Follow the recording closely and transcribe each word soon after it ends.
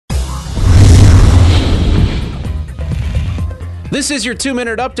This is your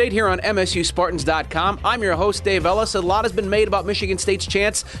 2-minute update here on MSUSpartans.com. I'm your host, Dave Ellis. A lot has been made about Michigan State's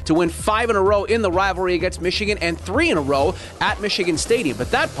chance to win 5 in a row in the rivalry against Michigan and 3 in a row at Michigan Stadium.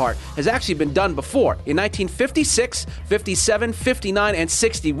 But that part has actually been done before. In 1956, 57, 59, and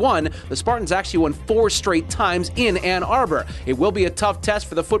 61, the Spartans actually won 4 straight times in Ann Arbor. It will be a tough test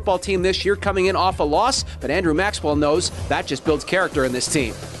for the football team this year coming in off a loss, but Andrew Maxwell knows that just builds character in this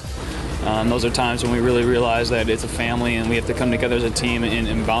team. Those are times when we really realize that it's a family and we have to come together as a team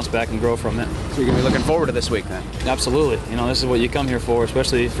and bounce back and grow from it. So you're going to be looking forward to this week then? Absolutely. You know, this is what you come here for,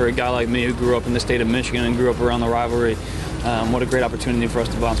 especially for a guy like me who grew up in the state of Michigan and grew up around the rivalry. What a great opportunity for us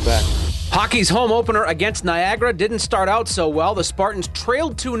to bounce back. Hockey's home opener against Niagara didn't start out so well. The Spartans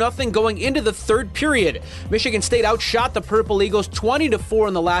trailed 2-0 going into the third period. Michigan State outshot the Purple Eagles 20-4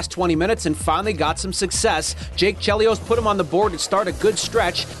 in the last 20 minutes and finally got some success. Jake Chelios put him on the board to start a good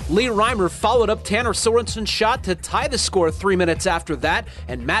stretch. Lee Reimer followed up Tanner Sorensen's shot to tie the score 3 minutes after that,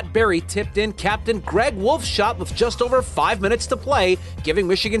 and Matt Berry tipped in captain Greg Wolf's shot with just over 5 minutes to play, giving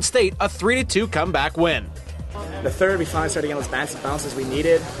Michigan State a 3-2 comeback win. The third, we finally started getting those bounces we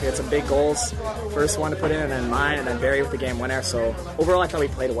needed. We had some big goals. First one to put in, and then mine, and then Barry with the game winner. So overall, I thought we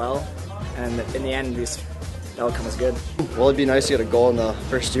played well, and in the end, the outcome was good. Well, it'd be nice to get a goal in the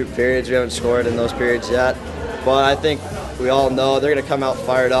first 2 periods. We haven't scored in those periods yet, but I think we all know they're going to come out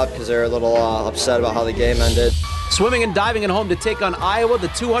fired up because they're a little upset about how the game ended. Swimming and diving at home to take on Iowa. The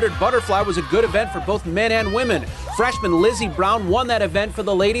 200 butterfly was a good event for both men and women. Freshman Lizzie Brown won that event for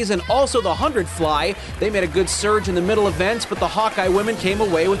the ladies, and also the 100 fly. They made a good surge in the middle events, but the Hawkeye women came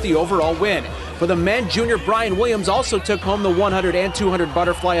away with the overall win. For the men, junior Brian Williams also took home the 100 and 200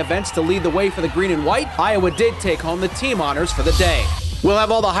 butterfly events to lead the way for the green and white. Iowa did take home the team honors for the day. We'll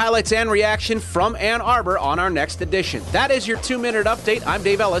have all the highlights and reaction from Ann Arbor on our next edition. That is your 2-minute update. I'm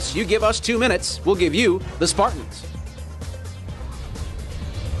Dave Ellis. You give us 2 minutes, we'll give you the Spartans.